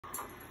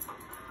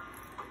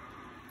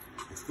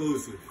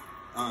Exclusive.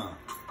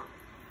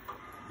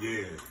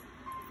 Yeah.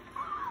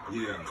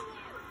 Yeah.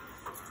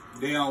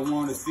 They don't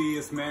want to see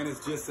us, man.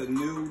 It's just a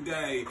new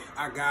day.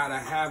 I gotta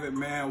have it,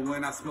 man,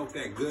 when I smoke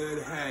that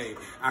good hay.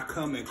 I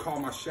come and call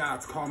my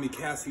shots, call me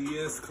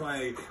Cassius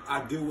Clay.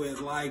 I do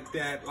it like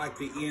that, like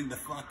the end of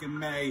fucking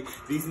May.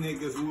 These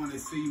niggas want to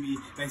see me.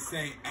 They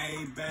say,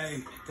 hey,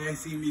 babe. They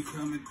see me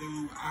coming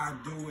through. I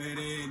do it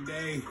every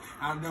day.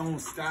 I don't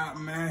stop,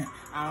 man.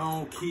 I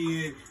don't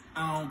kid.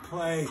 I don't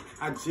play,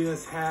 I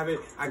just have it,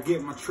 I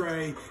get my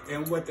tray,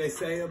 and what they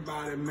say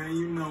about it, man,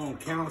 you know,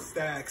 count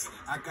stacks.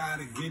 I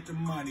gotta get the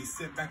money,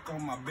 sit back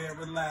on my bed,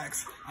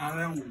 relax. I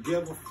don't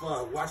give a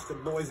fuck, watch the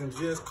boys and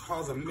just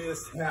cause a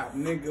mishap.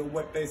 Nigga,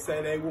 what they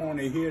say, they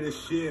wanna hear the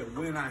shit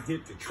when I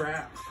hit the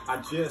trap. I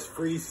just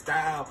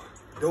freestyle,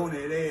 doing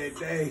it every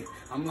day.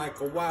 I'm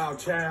like a wild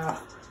child,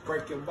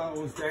 breaking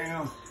bones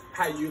down.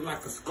 How you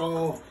like a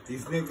skull?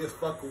 These niggas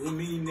fucking with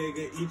me,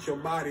 nigga, eat your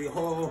body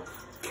whole.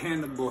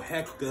 Cannibal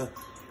Hector,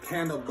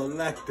 Cannibal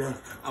Lecter,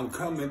 I'm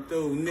coming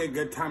through,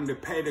 nigga, time to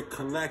pay the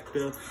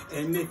collector.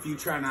 And if you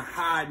tryna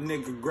hide,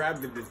 nigga,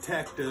 grab the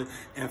detector.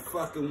 And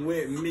fucking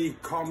with me,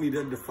 call me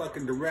the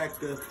fucking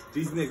director.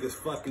 These niggas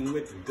fucking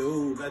with the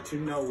dude, let you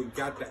know we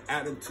got the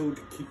attitude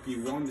to keep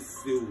you on the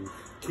stool,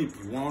 keep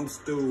you on the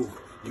stool.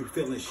 You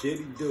feeling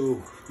shitty,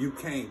 dude, you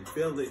can't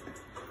feel it.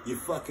 You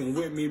fucking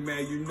with me,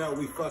 man, you know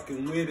we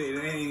fucking with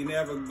it. Ain't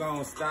never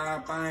gonna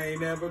stop, I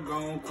ain't never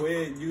gonna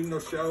quit. You know,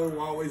 show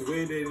always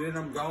with it, and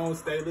I'm gonna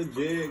stay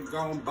legit.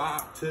 Gonna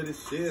bop to the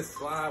shit,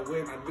 slide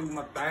when I do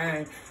my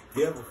thing.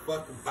 Give a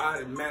fuck about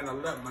it, man, I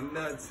let my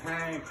nuts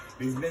hang.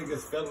 These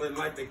niggas feeling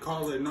like they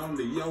calling on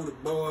the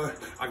Yoda boy.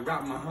 I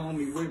got my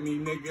homie with me,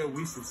 nigga,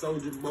 we some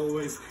soldier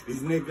boys.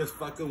 These niggas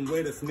fucking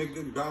with us,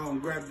 nigga, gon'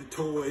 grab the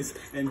toys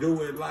and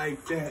do it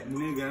like that,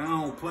 nigga. I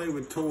don't play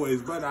with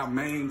toys, but I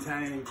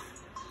maintain.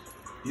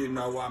 You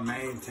know I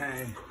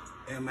maintain,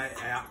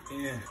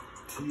 M-A-I-N,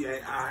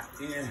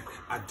 T-A-I-N.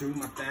 I do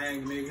my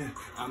thing, nigga.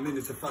 I'm in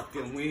it to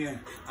fucking win.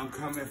 I'm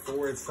coming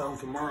for it, so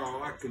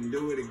tomorrow I can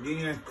do it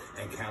again.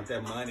 And count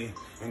that money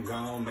and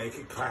gon' make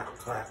it clap,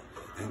 clap.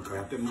 And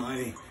grab the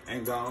money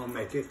and gon'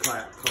 make it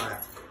clap,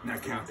 clap. Now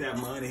count that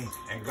money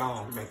and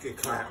gon' make it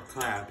clap,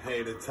 clap.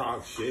 Pay to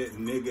talk shit,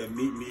 nigga,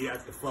 meet me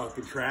at the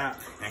fucking trap.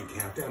 And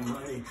count that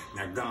money,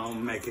 now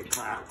gon' make it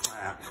clap,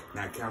 clap.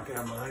 Now count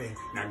that money,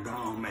 now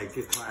gon' make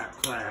it clap,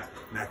 clap.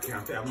 Now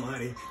count that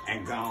money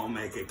and gon'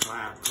 make it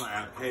clap,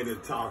 clap. Pay to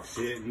talk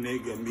shit,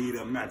 nigga, meet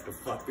him at the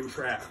fucking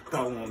trap.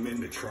 Throw him in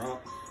the trunk.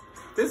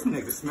 This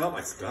nigga smell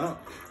like skunk.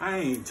 I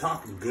ain't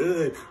talking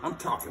good, I'm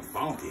talking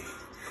funky.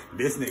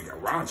 This nigga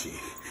raunchy,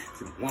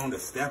 wanna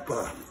step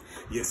up.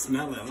 You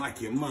smelling like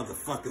your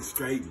motherfucking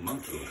straight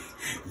monkey.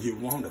 You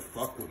wanna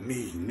fuck with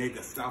me,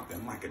 nigga,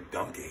 stomping like a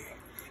donkey.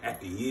 At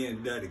the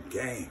end of the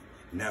game,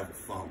 never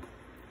fumble.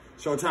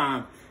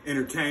 Showtime,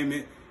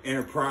 Entertainment,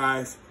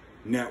 Enterprise,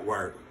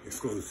 Network,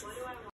 exclusive.